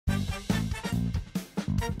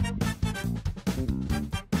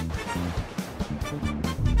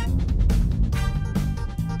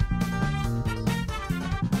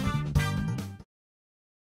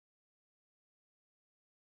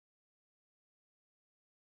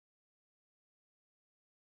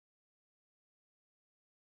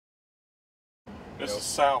This is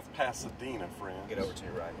South Pasadena, friends. Get over to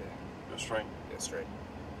your right, Go straight. Get straight.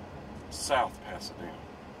 South Pasadena.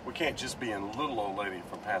 We can't just be in little old lady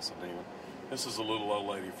from Pasadena. This is a little old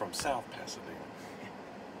lady from South Pasadena.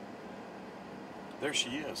 There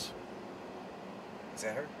she is. Is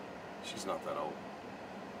that her? She's not that old.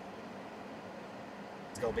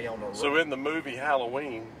 It's gonna be on the road. So in the movie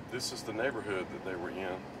Halloween, this is the neighborhood that they were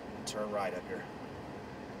in. Turn right up here.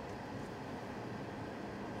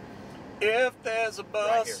 If there's a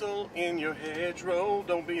bustle in your hedgerow,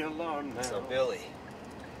 don't be alarmed now. So Billy.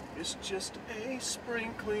 It's just a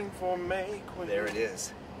sprinkling for May Queen. There it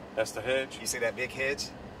is. That's the hedge? You see that big hedge?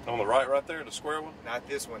 On the right there, the square one? Not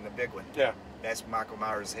this one, the big one. Yeah. That's Michael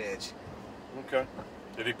Myers' hedge. Okay.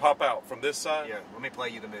 Did he pop out from this side? Yeah, let me play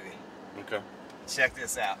you the movie. Okay. Check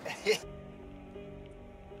this out.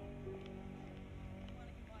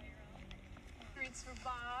 Treats for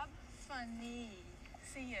Bob. Funny.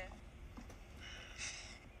 See ya.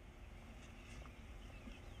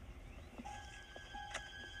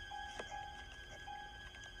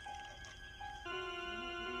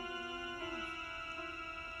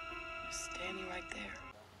 Standing right there.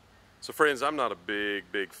 So friends, I'm not a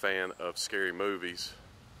big fan of scary movies,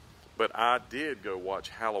 but I did go watch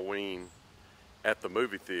Halloween at the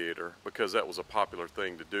movie theater because that was a popular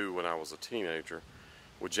thing to do when I was a teenager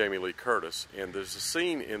with Jamie Lee Curtis. And there's a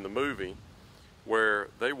scene in the movie where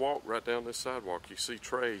they walk right down this sidewalk. You see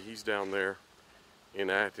Trey, he's down there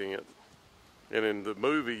enacting it. And in the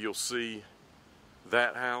movie, you'll see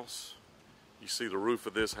that house. You see the roof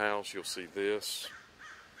of this house. You'll see this.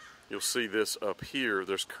 You'll see this up here.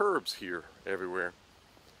 There's curbs here everywhere.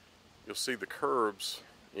 You'll see the curbs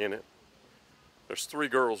in it. There's 3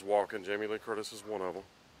 girls walking. Jamie Lee Curtis is one of them.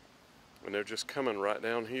 And they're just coming right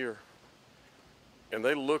down here. And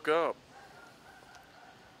they look up.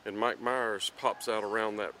 And Mike Myers pops out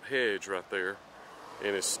around that hedge right there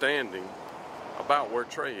and is standing about where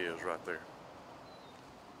Trey is right there.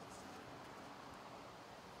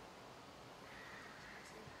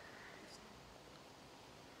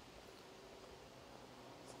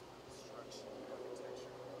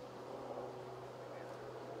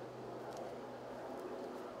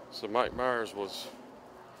 So Mike Myers was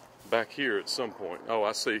back here at some point. Oh,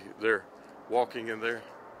 I see. They're walking in there.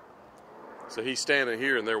 So he's standing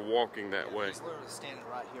here and they're walking that way. He's literally standing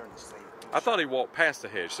right here in the seat. I thought he walked past the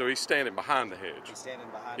hedge, so he's standing behind the hedge. He's standing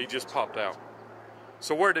behind He the just hedge. popped out.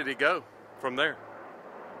 So where did he go from there?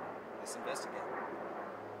 Let's investigate.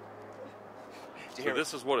 So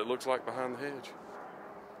this is what it looks like behind the hedge.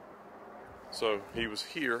 So he was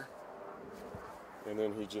here, and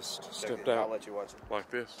then he just stepped out. I'll let you watch it.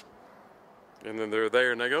 Like this. And then they're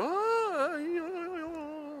there and they go, ah,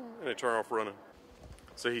 and they turn off running.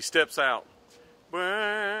 So he steps out,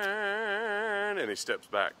 and he steps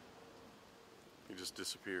back. He just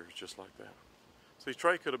disappears just like that. See,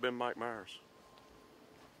 Trey could have been Mike Myers.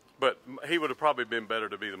 But he would have probably been better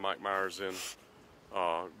to be the Mike Myers in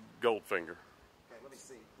Goldfinger. Okay, let me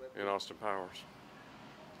see. In Austin Powers.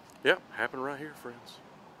 Yep, happened right here, friends.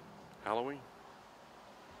 Halloween.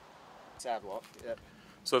 Sidewalk. Yep.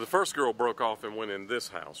 So the first girl broke off and went in this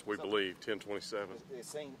house, we believe, 1027. It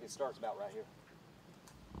starts about right here.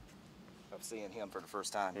 Of seeing him for the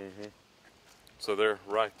first time. Mm-hmm. So they're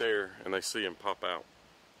right there, and they see him pop out,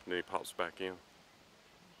 and then he pops back in.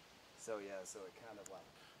 So yeah, so it kind of like.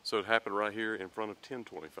 So it happened right here in front of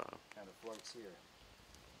 1025. Kind of floats here.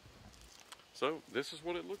 So this is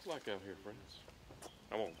what it looks like out here, friends.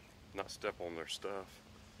 I won't not step on their stuff.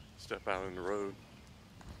 Step out in the road.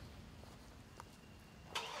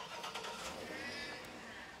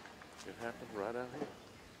 It happened right out here.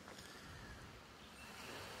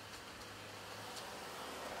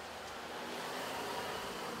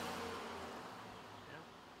 Yeah,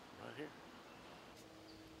 right here.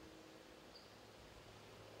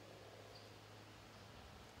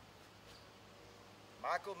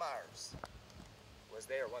 Michael Myers was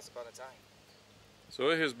there once upon a time. So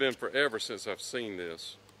it has been forever since I've seen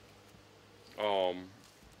this.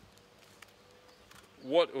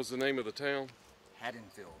 What was the name of the town?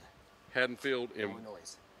 Haddonfield. Haddonfield in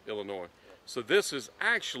Illinois. So this is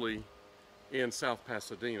actually in South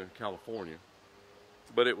Pasadena, California,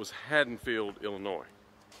 but it was Haddonfield, Illinois.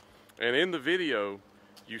 And in the video,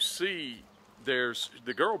 you see the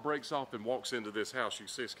girl breaks off and walks into this house. You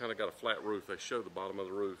see it's kind of got a flat roof. They show the bottom of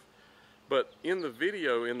the roof. But in the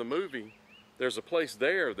video, in the movie, there's a place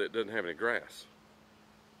there that doesn't have any grass.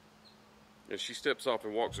 And she steps off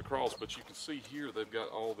and walks across, but you can see here they've got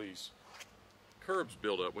all these curbs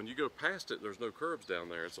built up. When you go past it, there's no curbs down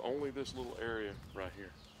there. It's only this little area right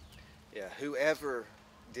here. Yeah, whoever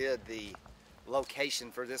did the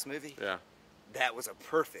location for this movie, yeah, that was a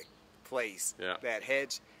perfect place. Yeah. That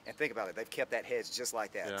hedge, and think about it, they've kept that hedge just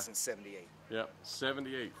like that since '78. Yep,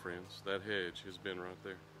 78, friends. That hedge has been right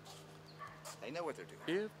there. They know what they're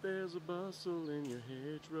doing. If there's a bustle in your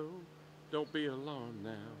hedgerow, don't be alarmed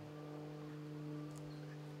now.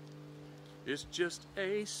 It's just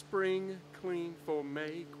a spring clean for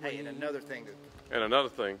May Queen. Hey, and another thing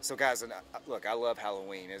so guys, look, I love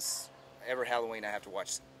Halloween. Every Halloween I have to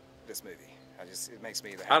watch this movie. It makes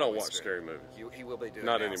me the Halloween I don't watch spirit. scary movies. He will be doing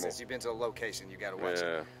Not now. anymore. Since you've been to a location, you got to watch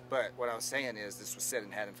it. But what I was saying is, this was set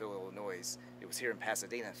in Haddonfield, Illinois. It was here in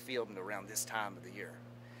Pasadena, filmed around this time of the year.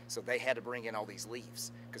 So they had to bring in all these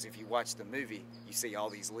leaves, because if you watch the movie, you see all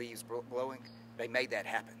these leaves blowing. They made that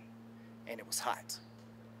happen, and it was hot.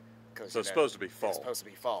 So it's supposed to be fall. It's supposed to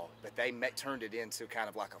be fall, but they turned it into kind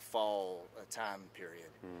of like a fall time period.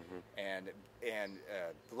 And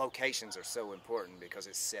the locations are so important because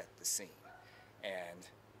it set the scene.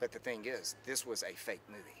 But the thing is, this was a fake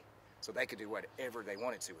movie, so they could do whatever they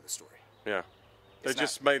wanted to with the story. Yeah, they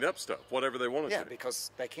just made up stuff, whatever they wanted to. Yeah, because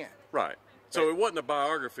they can. Right. So it wasn't a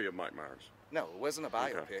biography of Mike Myers. No, it wasn't a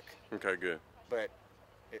biopic. Okay, good. But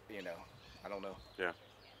I don't know. Yeah.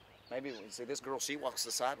 Maybe see this girl, she walks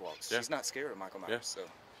the sidewalks. Yeah. She's not scared of Michael Myers. Yeah. So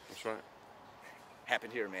That's right.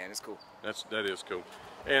 happened here, man. It's cool. That is cool.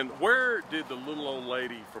 And where did the little old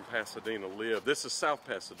lady from Pasadena live? This is South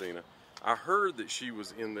Pasadena. I heard that she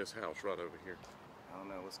was in this house right over here. I don't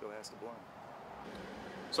know. Let's go ask the blind.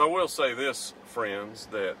 So I will say this, friends,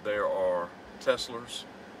 that there are Teslers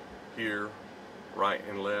here, right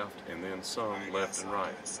and left, and then some left and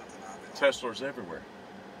right. Teslers everywhere.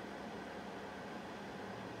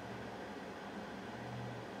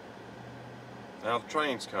 Now the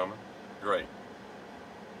train's coming. Great.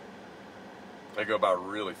 They go by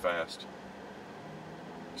really fast.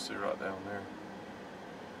 You see right down there?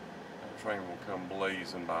 That train will come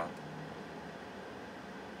blazing by.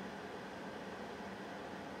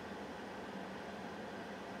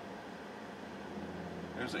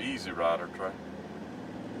 There's an Easy Rider train.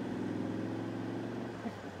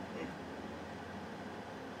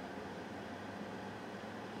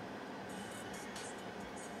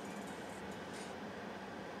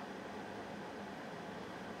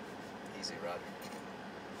 Easy Rider.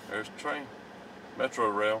 There's the train. Metro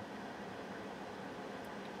rail.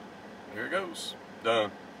 Here it goes.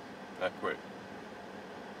 Done. That quick.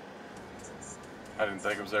 I didn't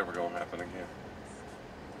think it was ever going to happen again.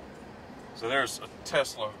 So there's a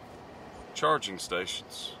Tesla charging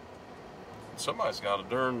stations. Somebody's got a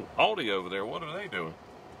darn Audi over there. What are they doing?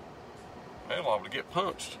 They're liable to get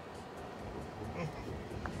punched.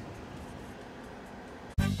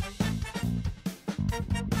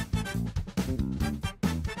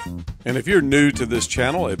 And if you're new to this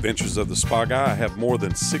channel, Adventures of the Spy Guy, I have more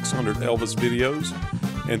than 600 Elvis videos.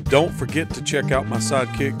 And don't forget to check out my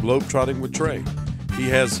sidekick, Globetrotting with Trey. He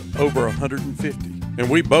has over 150. And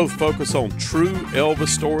we both focus on true Elvis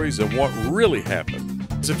stories and what really happened.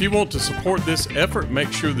 So if you want to support this effort,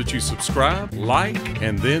 make sure that you subscribe, like,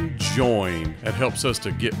 and then join. That helps us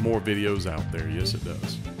to get more videos out there. Yes, it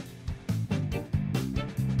does.